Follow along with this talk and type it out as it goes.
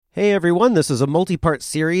Hey everyone, this is a multi-part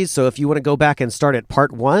series, so if you want to go back and start at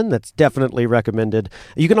part 1, that's definitely recommended.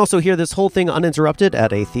 You can also hear this whole thing uninterrupted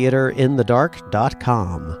at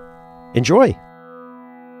atheaterinthedark.com. Enjoy!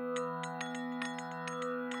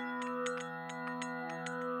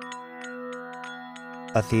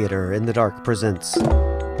 A Theater in the Dark presents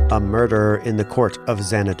A Murder in the Court of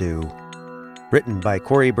Xanadu. Written by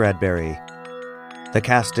Corey Bradbury. The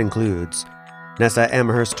cast includes Nessa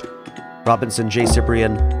Amherst, Robinson J.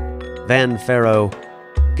 Cyprian, Van Farrow,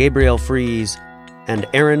 Gabriel Fries, and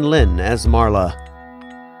Aaron Lynn as Marla.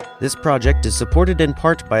 This project is supported in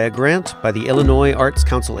part by a grant by the Illinois Arts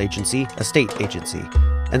Council Agency, a state agency,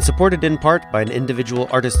 and supported in part by an Individual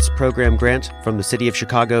Artists Program grant from the City of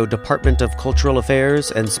Chicago Department of Cultural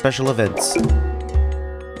Affairs and Special Events.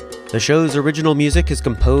 The show's original music is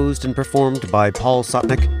composed and performed by Paul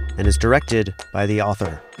Sotnick and is directed by the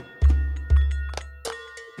author.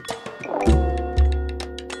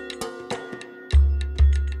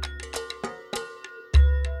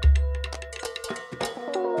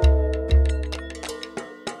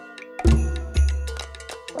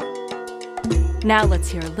 Now let's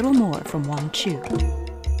hear a little more from Wang Chu.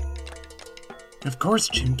 Of course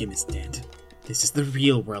Jim Gim is dead. This is the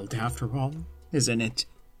real world after all, isn't it?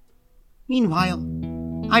 Meanwhile,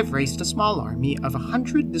 I've raised a small army of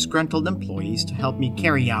 100 disgruntled employees to help me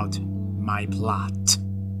carry out my plot.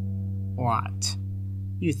 What?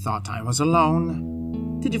 You thought I was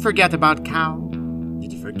alone? Did you forget about Cow?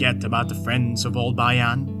 Did you forget about the friends of Old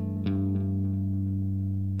Bayan?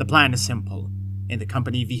 The plan is simple. In the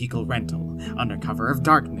company vehicle rental, under cover of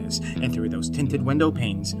darkness, and through those tinted window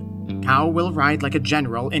panes, Cow will ride like a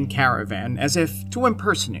general in caravan as if to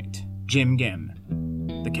impersonate Jim Gim.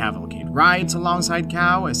 The cavalcade rides alongside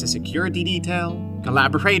Cow as a security detail,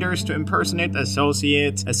 collaborators to impersonate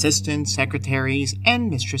associates, assistants, secretaries, and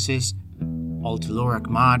mistresses, all to lure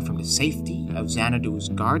Ahmad from the safety of Xanadu's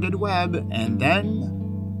guarded web, and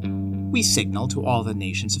then we signal to all the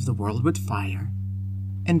nations of the world with fire.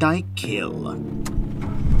 And I kill.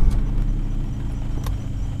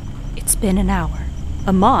 It's been an hour.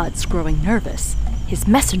 Ahmad's growing nervous. His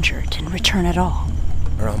messenger didn't return at all.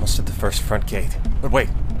 We're almost at the first front gate. But wait,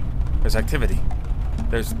 there's activity.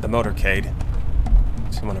 There's the motorcade.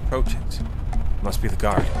 Someone approaches. Must be the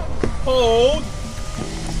guard. Hold!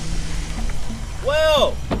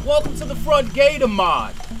 Well, welcome to the front gate,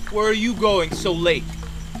 Ahmad. Where are you going so late?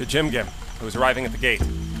 To Jim Gim, who was arriving at the gate.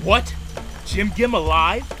 What? Jim Gim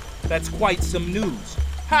alive? That's quite some news.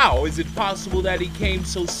 How is it possible that he came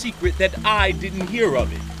so secret that I didn't hear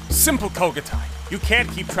of it? Simple, Kogatai. You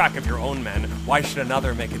can't keep track of your own men. Why should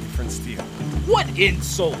another make a different deal? What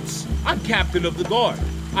insults! I'm captain of the guard.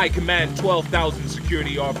 I command 12,000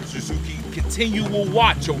 security officers who keep continual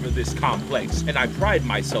watch over this complex, and I pride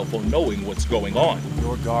myself on knowing what's going on.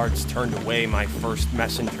 Your guards turned away my first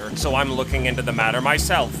messenger, so I'm looking into the matter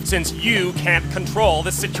myself, since you can't control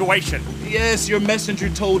the situation. Yes, your messenger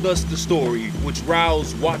told us the story, which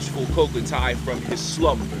roused watchful Kogatai from his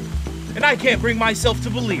slumber, and I can't bring myself to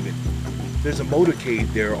believe it. There's a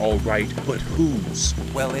motorcade there, all right, but whose?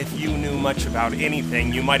 Well, if you knew much about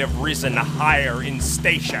anything, you might have risen higher in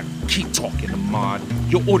station. Keep talking, Ahmad.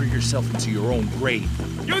 You'll order yourself into your own grave.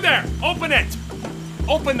 You there! Open it!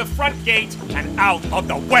 Open the front gate and out of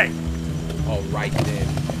the way! All right, then.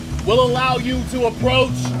 We'll allow you to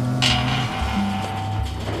approach.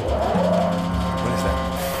 What is that?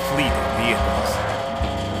 Fleet of vehicles.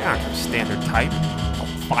 They aren't your standard type. I'll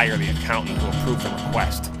fire the accountant who approved the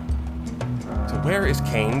request. So where is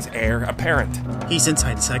Kane's heir apparent? He's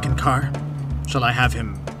inside the second car. Shall I have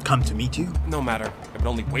him come to meet you? No matter. It would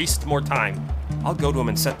only waste more time. I'll go to him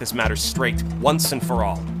and set this matter straight, once and for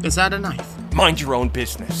all. Is that a knife? Mind your own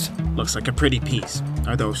business. Looks like a pretty piece.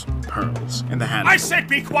 Are those pearls in the handle? I said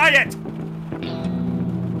be quiet!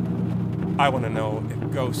 I want to know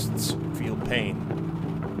if ghosts feel pain.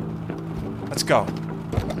 Let's go.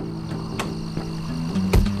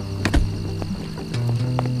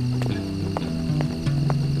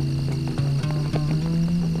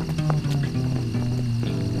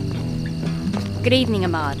 Good evening,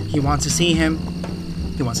 Ahmad. He wants to see him.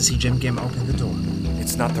 He wants to see Jim Gim open the door.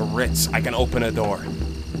 It's not the Ritz. I can open a door.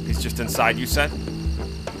 He's just inside, you said?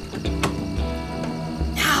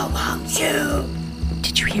 Now, Wang Chu!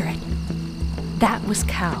 Did you hear it? That was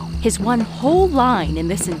Cow. His one whole line in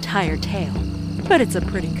this entire tale. But it's a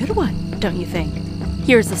pretty good one, don't you think?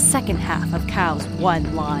 Here's the second half of Cow's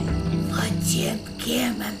one line. For Jim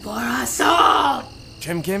Gim and for us all!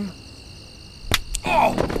 Jim Gim?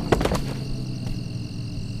 Oh!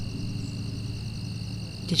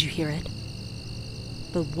 Did you hear it?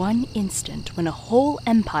 The one instant when a whole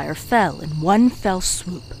empire fell in one fell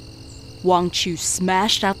swoop. Wang Chu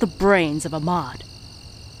smashed out the brains of Ahmad.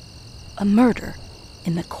 A murder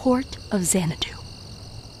in the court of Xanadu.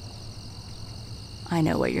 I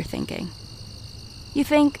know what you're thinking. You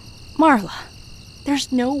think, Marla,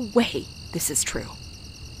 there's no way this is true.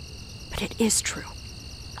 But it is true.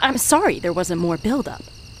 I'm sorry there wasn't more build-up,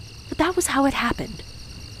 but that was how it happened.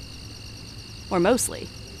 Or mostly.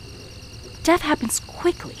 Death happens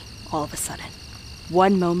quickly, all of a sudden.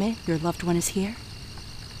 One moment, your loved one is here.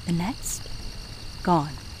 The next,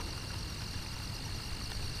 gone.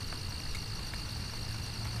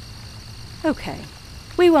 Okay,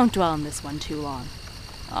 we won't dwell on this one too long.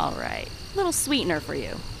 All right, little sweetener for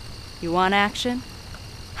you. You want action?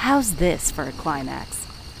 How's this for a climax?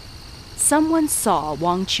 Someone saw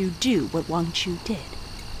Wang Chu do what Wang Chu did.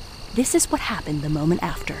 This is what happened the moment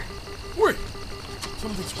after. Wait!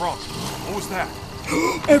 Something's wrong. What was that?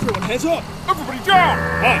 Everyone, hands up! Everybody down!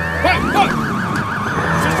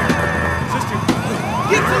 Sister!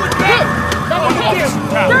 Get to it, man!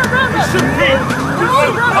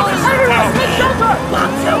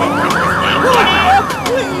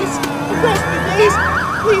 Please! Arrest me, please!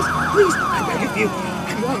 Please! I beg of you. I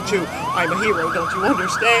want you. I'm a hero, don't you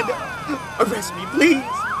understand? Arrest me, please!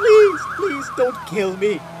 Please, don't kill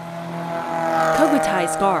me.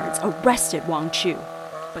 Kogutai's guards arrested Wang Chu,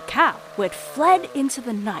 but Cao, who had fled into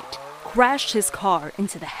the night, crashed his car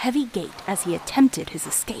into the heavy gate as he attempted his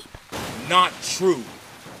escape. Not true.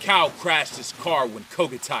 Cao crashed his car when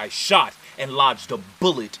Kogutai shot and lodged a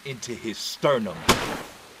bullet into his sternum.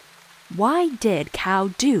 Why did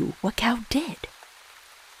Cao do what Cao did?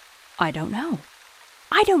 I don't know.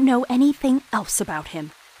 I don't know anything else about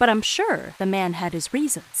him, but I'm sure the man had his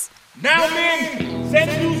reasons. Now, men,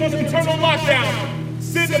 Xanadu's on internal lockdown.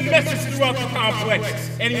 Send a message throughout the complex.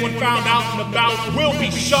 Anyone found out and about will be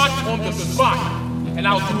shot on the spot. And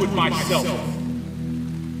I'll do it myself.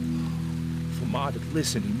 If Ahmad had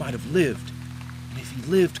listened, he might have lived. And if he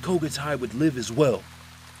lived, Kogutai would live as well.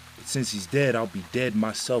 But since he's dead, I'll be dead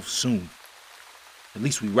myself soon. At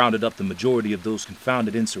least we rounded up the majority of those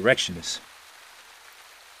confounded insurrectionists.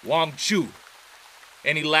 Wang Chu,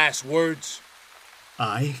 any last words?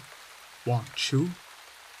 I, Wang Chu,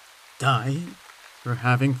 die for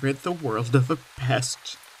having rid the world of a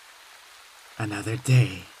pest. Another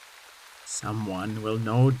day, someone will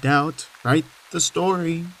no doubt write the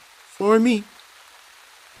story for me.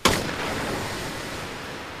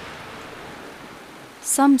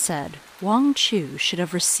 Some said Wang Chu should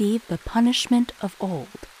have received the punishment of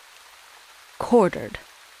old. Quartered,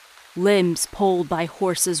 limbs pulled by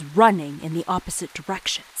horses running in the opposite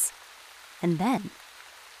directions, and then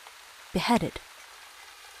beheaded.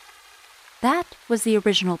 That was the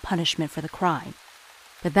original punishment for the crime,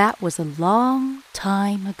 but that was a long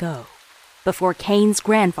time ago, before Cain's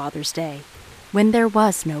grandfather's day, when there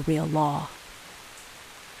was no real law.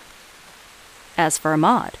 As for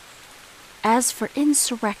Ahmad, as for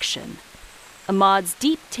insurrection, Ahmad's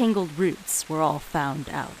deep-tangled roots were all found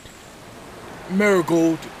out.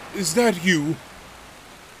 Marigold, is that you?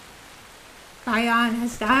 Bayan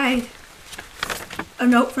has died. A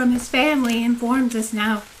note from his family informs us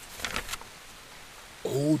now.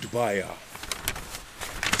 Old Bayan.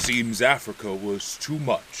 Seems Africa was too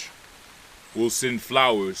much. We'll send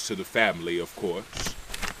flowers to the family, of course.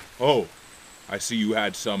 Oh, I see you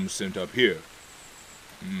had some sent up here.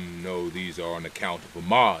 No, these are on account of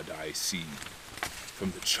Ahmad, I see.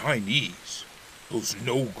 From the Chinese. Those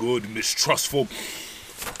no-good, mistrustful...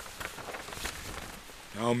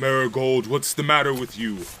 Now, Marigold, what's the matter with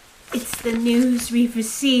you? It's the news we've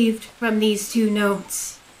received from these two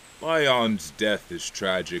notes. Bayan's death is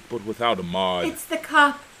tragic, but without Ahmad... It's the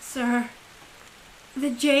cup, sir.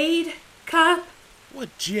 The jade cup.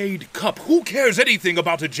 What jade cup? Who cares anything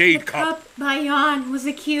about a jade The cup? cup Bayan was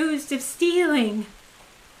accused of stealing.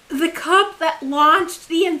 The cup that launched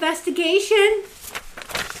the investigation.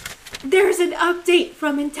 There's an update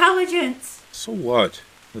from intelligence. So what?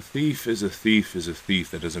 A thief is a thief is a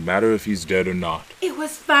thief. That doesn't matter if he's dead or not. It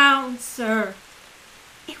was found, sir.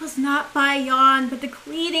 It was not Bayan, but the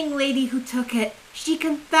cleaning lady who took it. She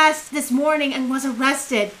confessed this morning and was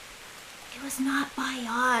arrested. It was not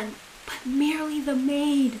Bayan, but merely the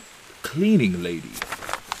maid. Cleaning lady?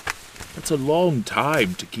 That's a long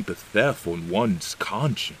time to keep a theft on one's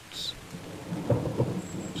conscience.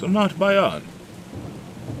 So not Bayan.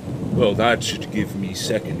 Well, that should give me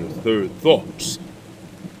second or third thoughts.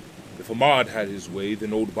 If Ahmad had his way,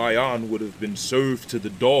 then old Bayan would have been served to the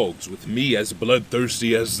dogs with me as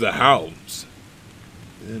bloodthirsty as the hounds.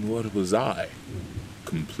 Then what was I?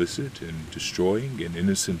 Complicit in destroying an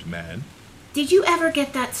innocent man? Did you ever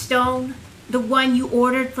get that stone? The one you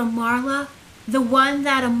ordered from Marla? The one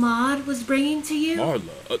that Ahmad was bringing to you?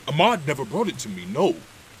 Marla, Ahmad never brought it to me, no.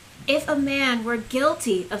 If a man were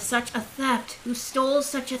guilty of such a theft who stole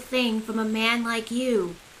such a thing from a man like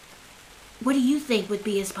you, what do you think would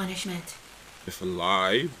be his punishment? If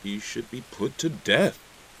alive, he should be put to death.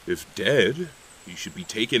 If dead, he should be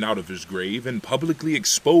taken out of his grave and publicly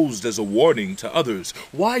exposed as a warning to others.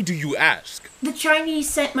 Why do you ask? The Chinese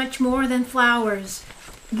sent much more than flowers.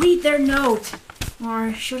 Read their note,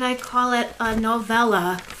 or should I call it a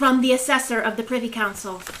novella, from the assessor of the Privy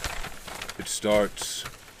Council. It starts,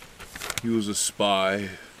 he was a spy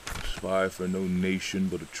for no nation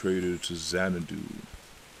but a traitor to Xanadu,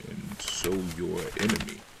 and so your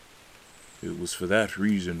enemy. It was for that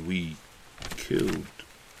reason we killed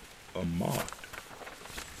Ahmad.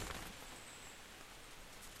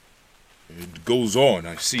 It goes on,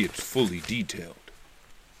 I see it fully detailed.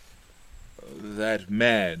 That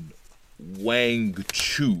man, Wang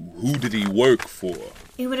Chu, who did he work for?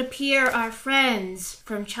 It would appear our friends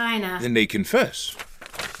from China. Then they confess.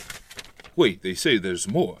 Wait, they say there's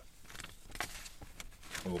more.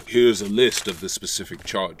 Oh, here's a list of the specific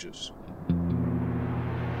charges.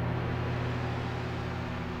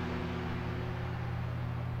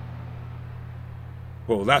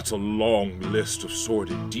 Well, that's a long list of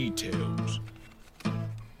sordid details.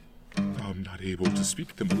 I'm not able to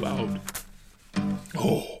speak them aloud.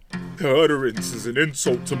 Oh, their utterance is an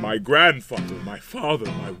insult to my grandfather, my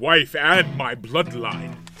father, my wife, and my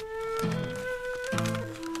bloodline.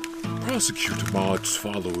 Prosecute Ahmad's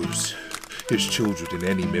followers, his children, and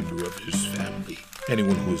any member of his family.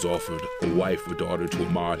 Anyone who has offered a wife or daughter to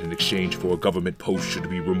Ahmad in exchange for a government post should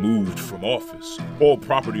be removed from office. All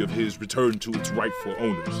property of his returned to its rightful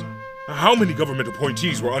owners. How many government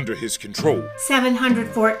appointees were under his control?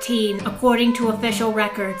 714, according to official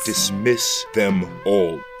records. Dismiss them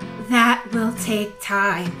all. That will take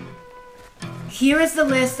time. Here is the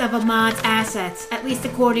list of Ahmad's assets, at least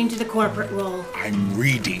according to the corporate roll. I'm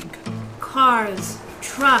reading. Cars,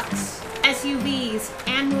 trucks, SUVs,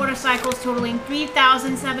 and motorcycles totaling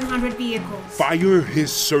 3,700 vehicles. Fire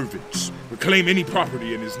his servants. Reclaim any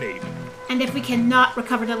property in his name. And if we cannot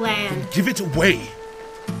recover the land, Give it away.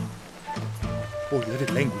 Or let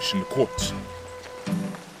it languish in the courts.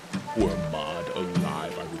 Were Ahmad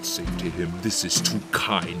alive, I would say to him, this is too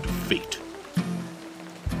kind of fate.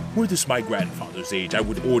 Were this my grandfather's age, I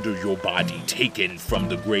would order your body taken from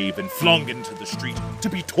the grave and flung into the street to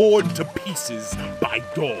be torn to pieces by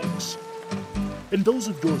dogs. And those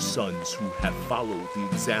of your sons who have followed the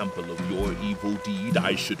example of your evil deed,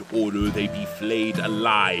 I should order they be flayed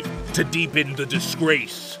alive to deepen the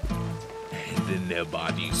disgrace. And then their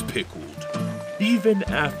bodies pickled. Even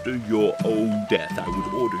after your own death, I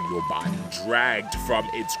would order your body dragged from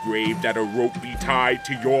its grave, that a rope be tied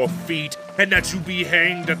to your feet, and that you be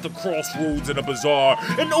hanged at the crossroads in a bazaar,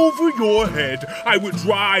 and over your head I would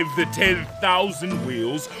drive the 10,000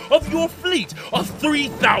 wheels of your fleet of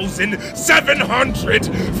 3,700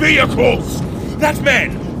 vehicles! That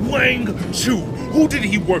man, Wang Chu, who did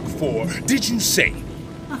he work for, did you say?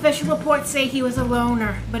 official reports say he was a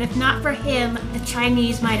loner, but if not for him, the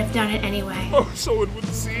Chinese might have done it anyway. Oh, so it would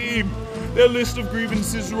seem. Their list of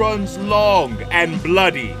grievances runs long and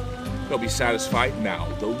bloody. They'll be satisfied now,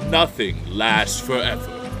 though nothing lasts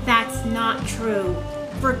forever. That's not true.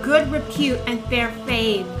 For good repute and fair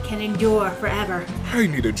fame can endure forever. I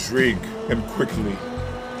need a drink, and quickly.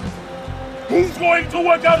 Who's going to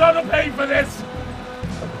work out how to pay for this?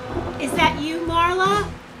 Is that you,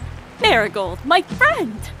 Marla? Marigold, my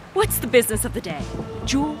friend! What's the business of the day?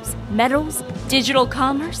 Jewels, metals, digital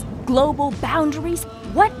commerce, global boundaries?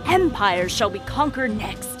 What empires shall we conquer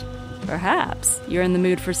next? Perhaps you're in the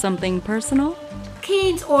mood for something personal?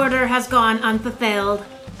 Kane's order has gone unfulfilled.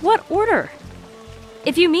 What order?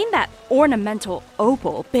 If you mean that ornamental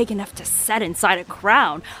opal big enough to set inside a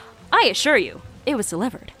crown, I assure you, it was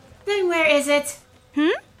delivered. Then where is it?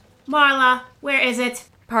 Marla, where is it?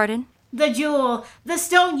 Pardon? The jewel, the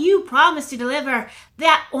stone you promised to deliver,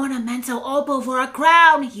 that ornamental opal for a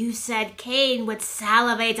crown. You said Kane would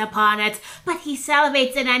salivate upon it, but he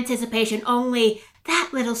salivates in anticipation only. That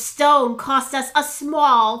little stone cost us a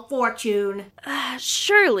small fortune.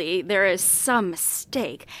 Surely there is some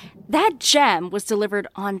mistake. That gem was delivered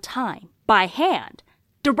on time, by hand,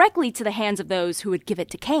 directly to the hands of those who would give it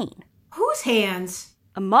to Kane. Whose hands?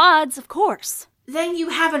 Ahmad's, of course. Then you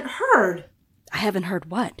haven't heard. I haven't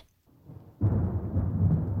heard what?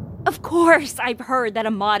 Of course I've heard that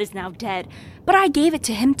Ahmad is now dead, but I gave it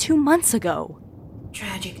to him 2 months ago.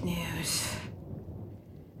 Tragic news.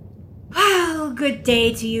 Well, good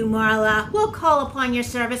day to you, Marla. We'll call upon your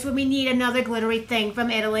service when we need another glittery thing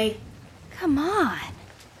from Italy. Come on.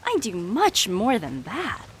 I I do much more than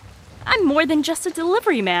that. I'm more than just a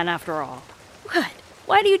delivery man, after all. What?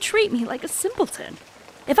 Why do you treat me like a simpleton?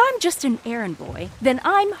 If I'm just an errand boy, then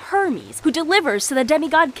I'm Hermes, who delivers to the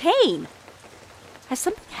demigod Cain. Has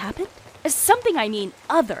something happened? Something, I mean,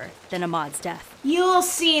 other than Ahmad's death. You'll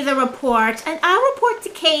see the report, and I'll report to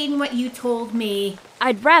Cain what you told me.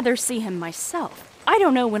 I'd rather see him myself. I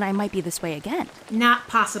don't know when I might be this way again. Not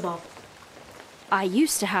possible. I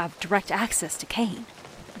used to have direct access to Cain.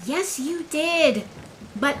 Yes, you did.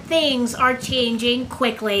 But things are changing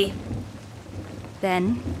quickly.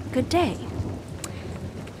 Then, good day.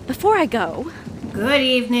 Before I go... Good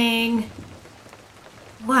evening.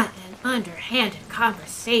 What an underhanded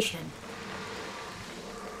conversation.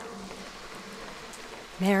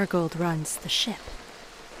 Marigold runs the ship.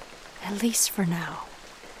 At least for now.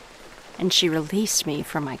 And she released me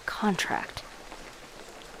from my contract.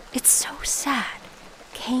 It's so sad.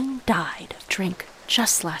 Cain died of drink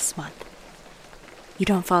just last month. You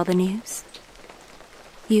don't follow the news?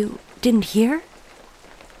 You didn't hear?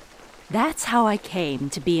 That's how I came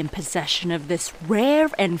to be in possession of this rare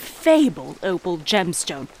and fabled opal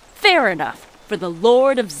gemstone. Fair enough for the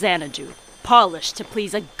Lord of Xanadu, polished to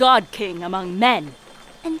please a god-king among men.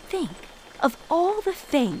 And think of all the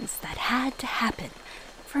things that had to happen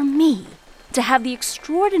for me to have the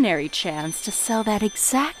extraordinary chance to sell that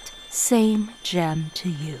exact same gem to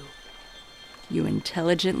you. You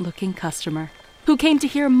intelligent-looking customer who came to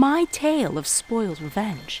hear my tale of spoiled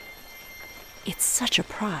revenge. It's such a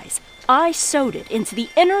prize. I sewed it into the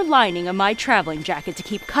inner lining of my traveling jacket to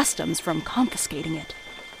keep customs from confiscating it.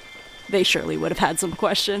 They surely would have had some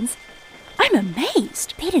questions. I'm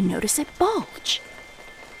amazed they didn't notice it bulge.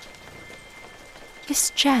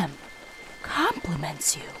 This gem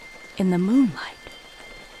compliments you in the moonlight.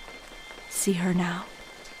 See her now?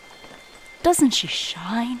 Doesn't she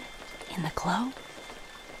shine in the glow?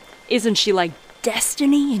 Isn't she like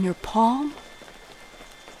destiny in your palm?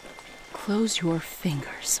 Close your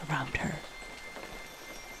fingers around her.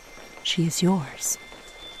 She is yours.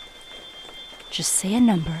 Just say a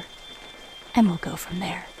number, and we'll go from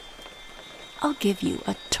there. I'll give you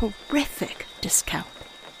a terrific discount.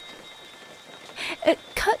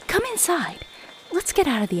 Come inside. Let's get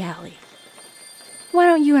out of the alley. Why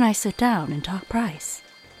don't you and I sit down and talk price?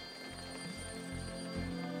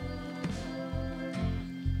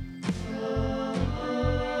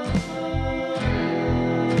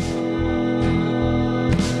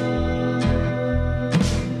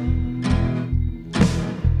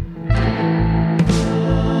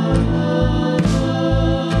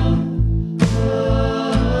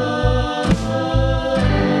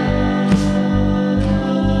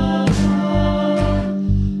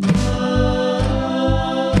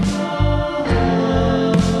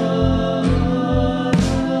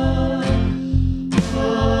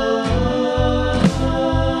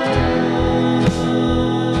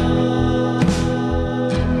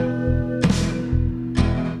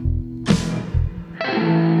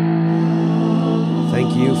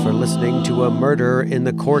 Listening to A Murder in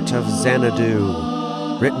the Court of Xanadu,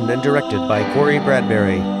 written and directed by Corey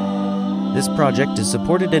Bradbury. This project is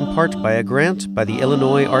supported in part by a grant by the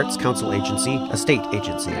Illinois Arts Council Agency, a state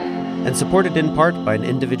agency, and supported in part by an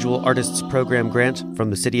Individual Artists Program grant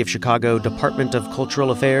from the City of Chicago Department of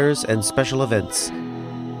Cultural Affairs and Special Events.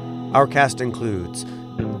 Our cast includes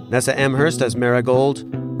Nessa Amherst as Marigold,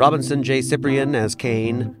 Robinson J. Cyprian as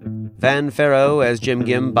Cain, Van Farrow as Jim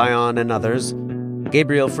Gim, Bion, and others,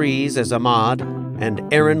 Gabriel Fries as Ahmad, and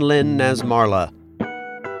Aaron Lynn as Marla.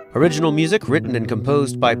 Original music written and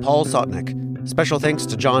composed by Paul Sotnick. Special thanks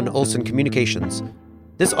to John Olson Communications.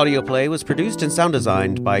 This audio play was produced and sound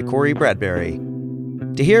designed by Corey Bradbury.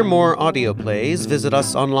 To hear more audio plays, visit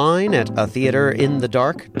us online at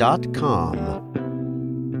atheaterinthedark.com.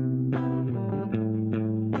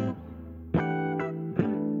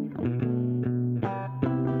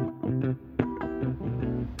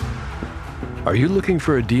 Are you looking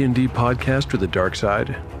for a D&D podcast with a dark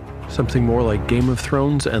side? Something more like Game of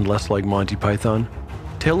Thrones and less like Monty Python?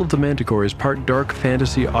 Tale of the Manticore is part dark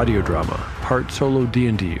fantasy audio drama, part solo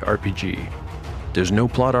D&D RPG. There's no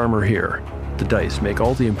plot armor here. The dice make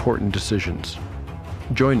all the important decisions.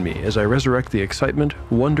 Join me as I resurrect the excitement,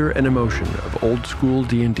 wonder, and emotion of old school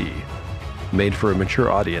D&D. Made for a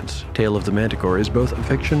mature audience, Tale of the Manticore is both a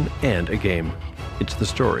fiction and a game. It's the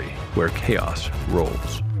story where chaos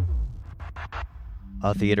rolls.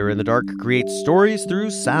 A Theater in the Dark creates stories through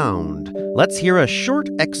sound. Let's hear a short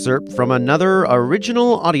excerpt from another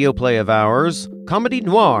original audio play of ours, Comedy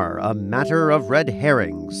Noir, A Matter of Red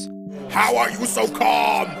Herrings. How are you so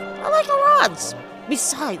calm? I like our odds.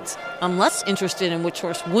 Besides, I'm less interested in which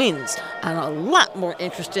horse wins, and a lot more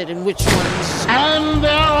interested in which one's... And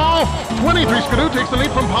they're off! 23 Skidoo takes the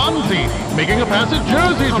lead from Ponzi, making a pass at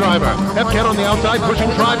Jersey Driver. Hepcat on the outside, pushing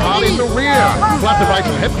Tripod in the rear. Flapperbites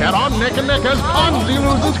and Hepcat on neck and neck as Ponzi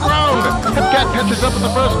loses ground. Hepcat catches up at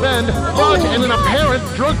the first bend, but in an apparent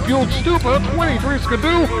drug-fueled stupor, 23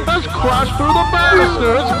 Skidoo has crashed through the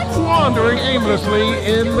banisters, wandering aimlessly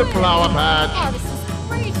in the flower patch.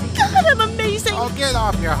 God, I'm amazing! Oh, get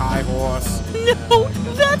off your high horse. No,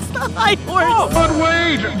 that's the high horse! Oh, but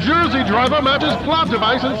wait! Jersey Driver matches plot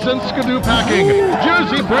device and sends Skidoo packing.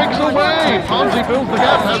 Jersey breaks away. Ponzi fills the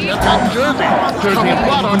gap past Hepcat and Jersey. Jersey and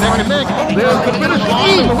Plot are neck and neck. There's the finish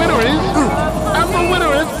line, and the winner is... And the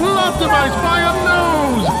winner is plot device by a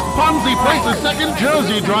nose! Ponzi places second,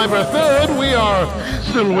 Jersey Driver third. We are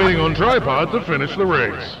still waiting on Tripod to finish the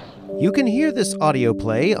race. You can hear this audio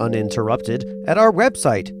play uninterrupted at our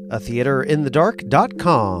website,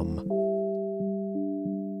 atheaterinthedark.com.